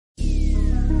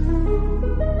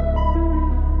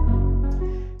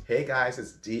Hey guys,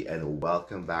 it's D and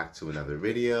welcome back to another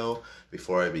video.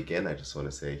 Before I begin, I just want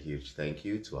to say a huge thank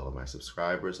you to all of my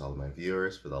subscribers, all of my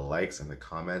viewers for the likes and the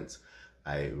comments.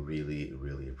 I really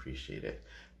appreciate it.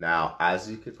 Now, as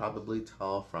you could probably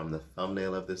tell from the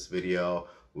thumbnail of this video,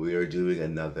 we are doing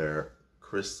another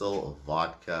Crystal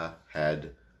Vodka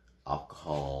Head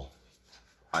alcohol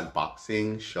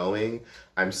unboxing showing.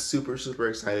 I'm super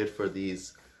excited for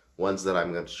these ones that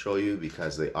I'm going to show you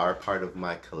because they are part of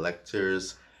my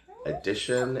collector's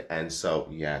edition. And so,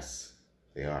 yes,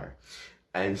 they are.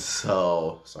 And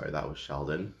so, sorry, that was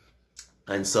Sheldon.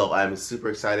 And so I'm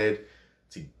super excited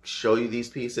to show you these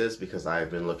pieces because I've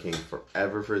been looking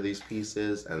forever for these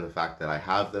pieces, and the fact that I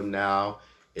have them now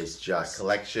is just, my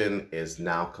collection is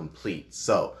now complete.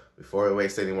 So before we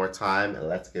waste any more time,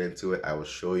 let's get into it. I will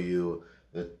show you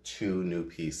the two new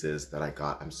pieces that I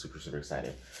got. I'm super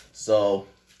excited. So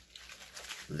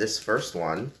this first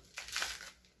one,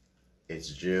 it's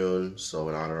June, so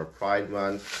in honor of Pride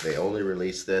Month, they only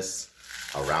released this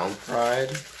around Pride.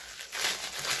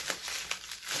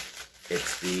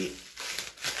 It's the,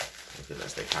 oh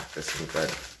goodness, they packed this in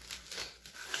good.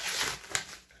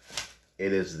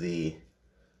 It is the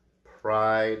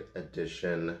Pride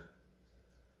Edition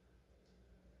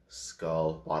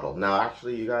Skull Bottle. Now,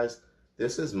 actually, you guys,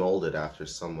 this is molded after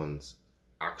someone's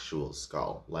actual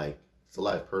skull. Like, it's a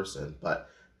live person, but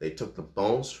they took the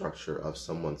bone structure of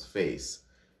someone's face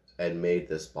and made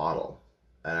this bottle.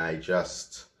 And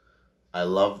I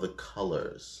love the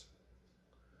colors.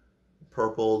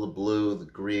 Purple, the blue, the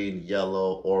green,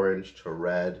 yellow, orange to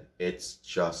red. It's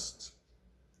just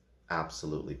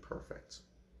absolutely perfect.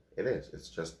 It is. It's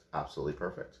just absolutely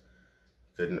perfect.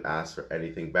 Couldn't ask for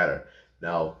anything better.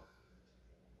 Now,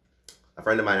 a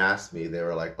friend of mine asked me, they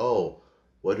were like, oh,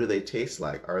 what do they taste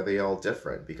like? Are they all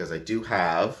different? Because I do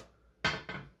have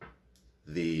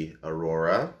the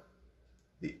Arura,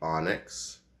 the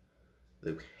Onyx,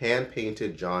 the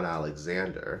hand-painted John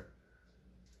Alexander,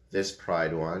 this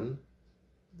Pride one,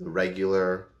 the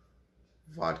regular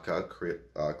vodka,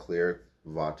 clear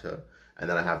vodka, and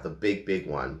then I have the big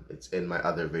one. It's in my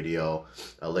other video.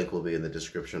 A link will be in the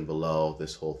description below.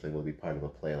 This whole thing will be part of a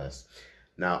playlist.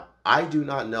 Now, I do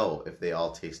not know if they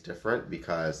all taste different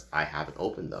because I haven't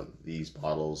opened them. These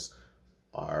bottles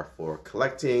are for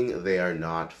collecting, they are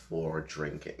not for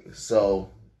drinking.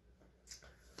 So,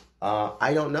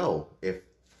 I don't know if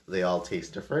they all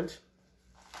taste different.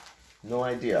 No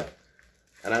idea.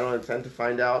 And I don't intend to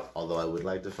find out, although I would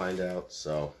like to find out,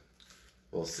 so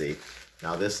we'll see.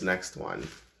 Now this next one,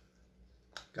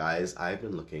 guys, I've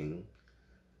been looking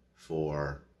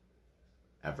for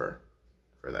ever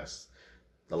for this.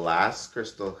 The last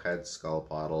Crystal Head Skull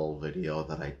Bottle video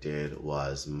that I did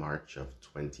was March of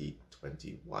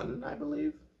 2021, I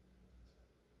believe.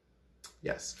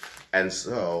 Yes. And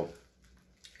so,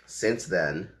 since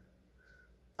then,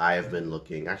 I have been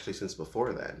looking, actually since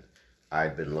before then,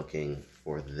 I've been looking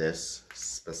for this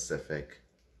specific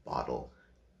bottle.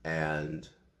 And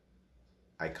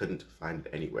I couldn't find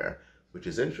it anywhere, which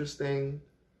is interesting.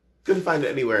 Couldn't find it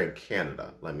anywhere in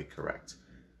Canada, let me correct.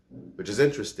 Which is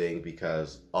interesting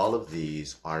because all of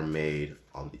these are made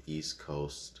on the east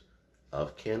coast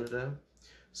of Canada.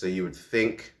 So you would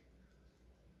think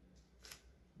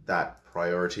that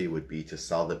priority would be to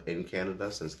sell them in Canada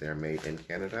since they're made in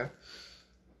Canada.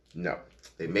 No,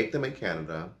 they make them in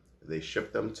Canada. They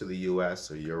ship them to the US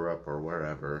or Europe or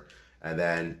wherever. And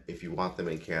then if you want them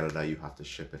in Canada, you have to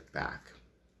ship it back.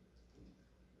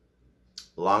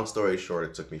 Long story short,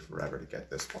 it took me forever to get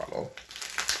this bottle.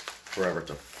 Forever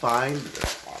to find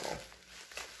this bottle,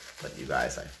 but you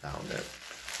guys, I found it.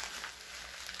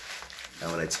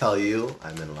 And when I tell you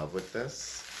I'm in love with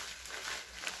this,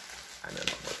 I'm in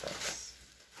love with this.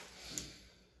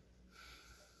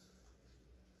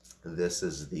 This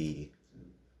is the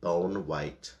Bone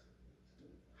White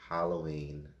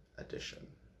Halloween edition.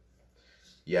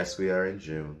 Yes, we are in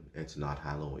June. It's not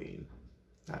Halloween.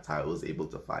 That's how I was able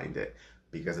to find it,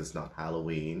 because it's not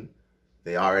Halloween.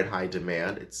 They are in high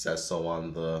demand. It says so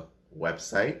on the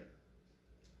website.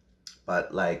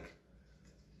 But like,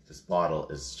 this bottle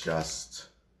is just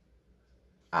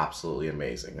absolutely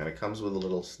amazing. And it comes with a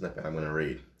little snippet I'm going to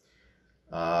read.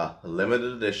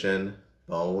 Limited edition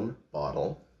bone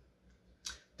bottle.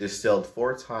 Distilled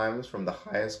 4 times from the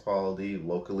highest quality,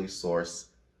 locally sourced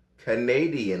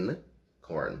Canadian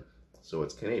corn. So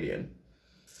it's Canadian.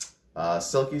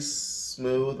 Silky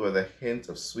smooth with a hint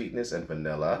of sweetness and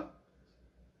vanilla.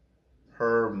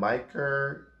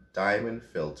 Herkimer diamond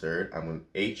filtered. I'm an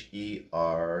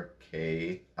Herkimer.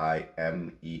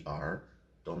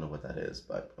 Don't know what that is,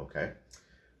 but okay.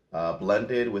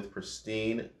 Blended with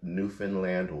pristine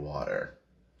Newfoundland water.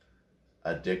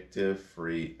 addictive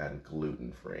free and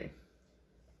gluten free.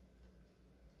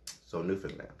 So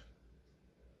Newfoundland,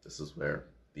 this is where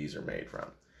these are made from.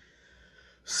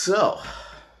 So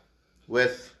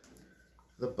with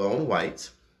the Bone White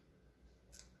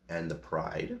and the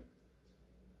Pride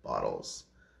bottles,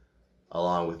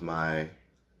 along with my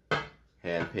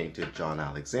hand-painted John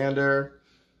Alexander,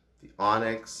 the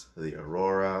Onyx, the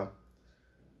Arura,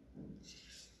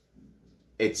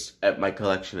 my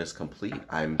collection is complete.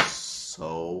 I'm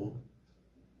so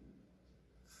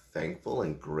thankful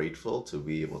and grateful to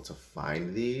be able to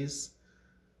find these,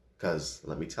 because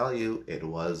let me tell you,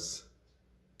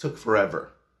 took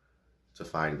forever to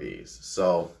find these.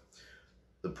 So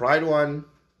the Pride one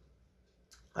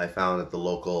I found at the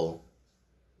local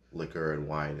liquor and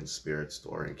wine and spirit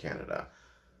store in Canada.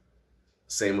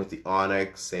 Same with the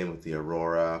Onyx, same with the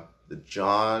Arura.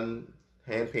 The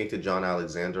hand-painted John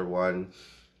Alexander one,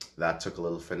 that took a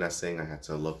little finessing. I had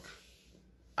to look.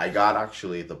 I got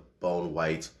actually the Bone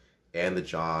White and the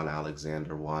John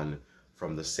Alexander one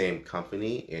from the same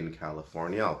company in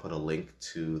California. I'll put a link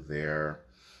to their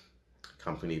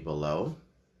company below.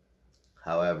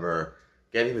 However,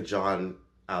 getting the John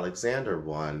Alexander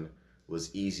one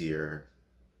was easier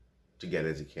to get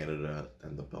into Canada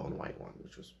than the Bone White one,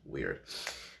 which was weird.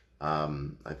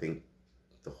 I think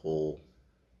the whole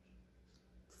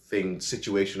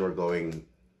situation we're going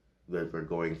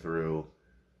through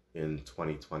in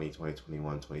 2020,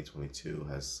 2021, 2022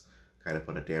 has kind of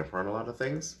put a damper on a lot of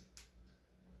things.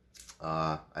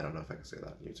 I don't know if I can say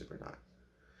that in music or not.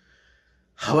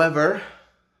 However,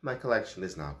 my collection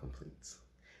is now complete.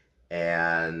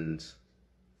 And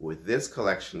with this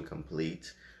collection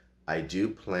complete, I do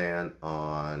plan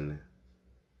on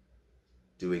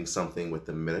doing something with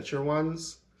the miniature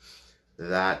ones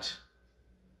that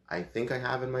I think I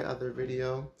have in my other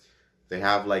video. They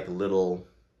have like little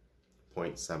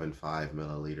 0.75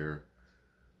 milliliter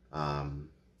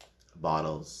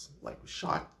bottles, like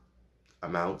shot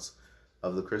amounts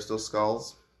of the Crystal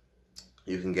Skulls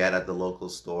you can get at the local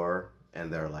store,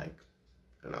 and they're like,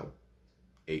 you know,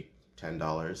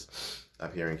 $8-10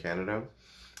 up here in Canada.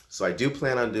 So I do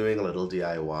plan on doing a little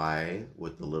DIY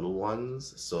with the little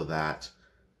ones, so that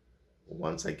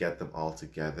once I get them all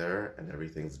together and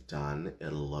everything's done,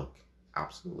 it'll look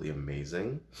absolutely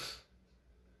amazing.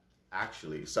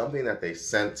 Actually, something that they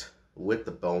sent with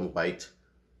the Bone White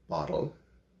bottle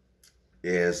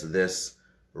is this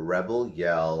Rebel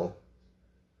Yell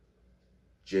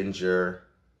ginger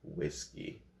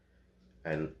whiskey.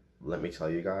 And let me tell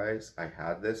you guys, I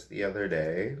had this the other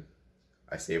day.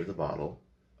 I saved the bottle,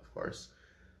 of course.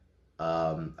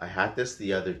 I had this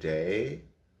the other day,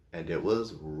 and it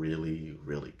was really,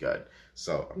 really good.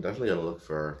 So I'm definitely gonna look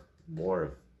for more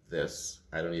of this.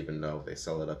 I don't even know if they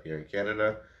sell it up here in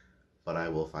Canada, but I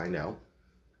will find out.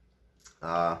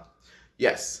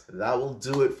 Yes, that will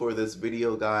do it for this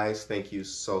video, guys. Thank you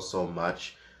so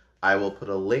much. I will put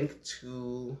a link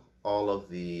to all of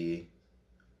the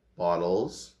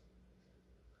bottles.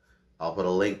 I'll put a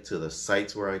link to the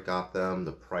sites where I got them,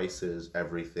 the prices,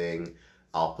 everything.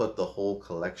 I'll put the whole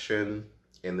collection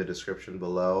in the description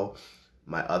below.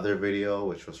 My other video,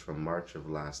 which was from March of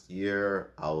last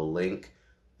year, I will link.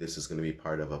 This is going to be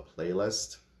part of a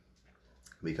playlist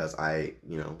because I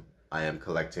am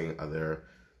collecting other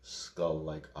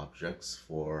skull-like objects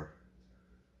for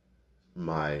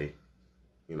my,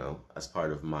 as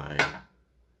part of my,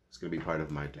 it's going to be part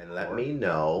of my decor. And let me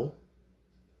know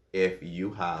if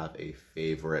you have a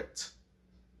favorite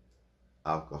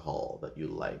alcohol that you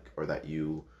like or that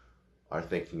you are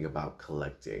thinking about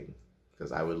collecting,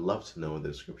 because I would love to know in the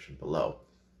description below.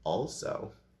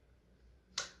 Also,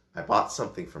 I bought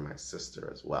something for my sister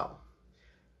as well,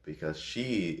 because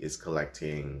she is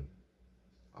collecting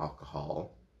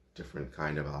alcohol, different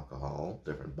kind of alcohol,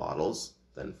 different bottles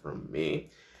than from me.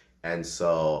 And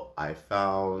so I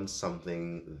found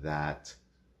something that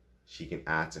she can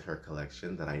add to her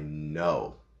collection that I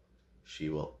know she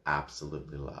will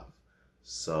absolutely love.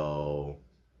 So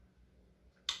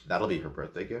that'll be her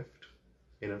birthday gift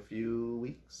in a few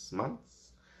weeks,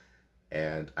 months.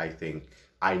 And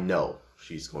I know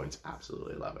she's going to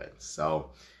absolutely love it.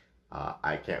 So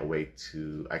I can't wait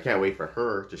for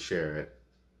her to share it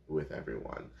with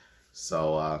everyone.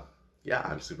 So yeah,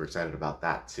 I'm super excited about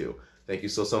that too. Thank you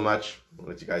so much. I'll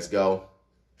let you guys go.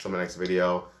 Till my next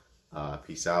video.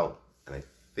 Peace out. And I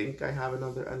think I have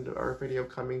another underwear video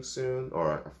coming soon,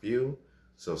 or a few.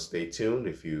 So stay tuned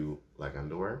if you like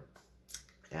underwear.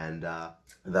 And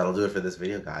that'll do it for this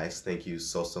video, guys. Thank you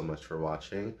so much for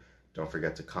watching. Don't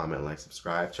forget to comment, like,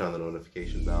 subscribe, turn on the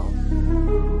notification bell.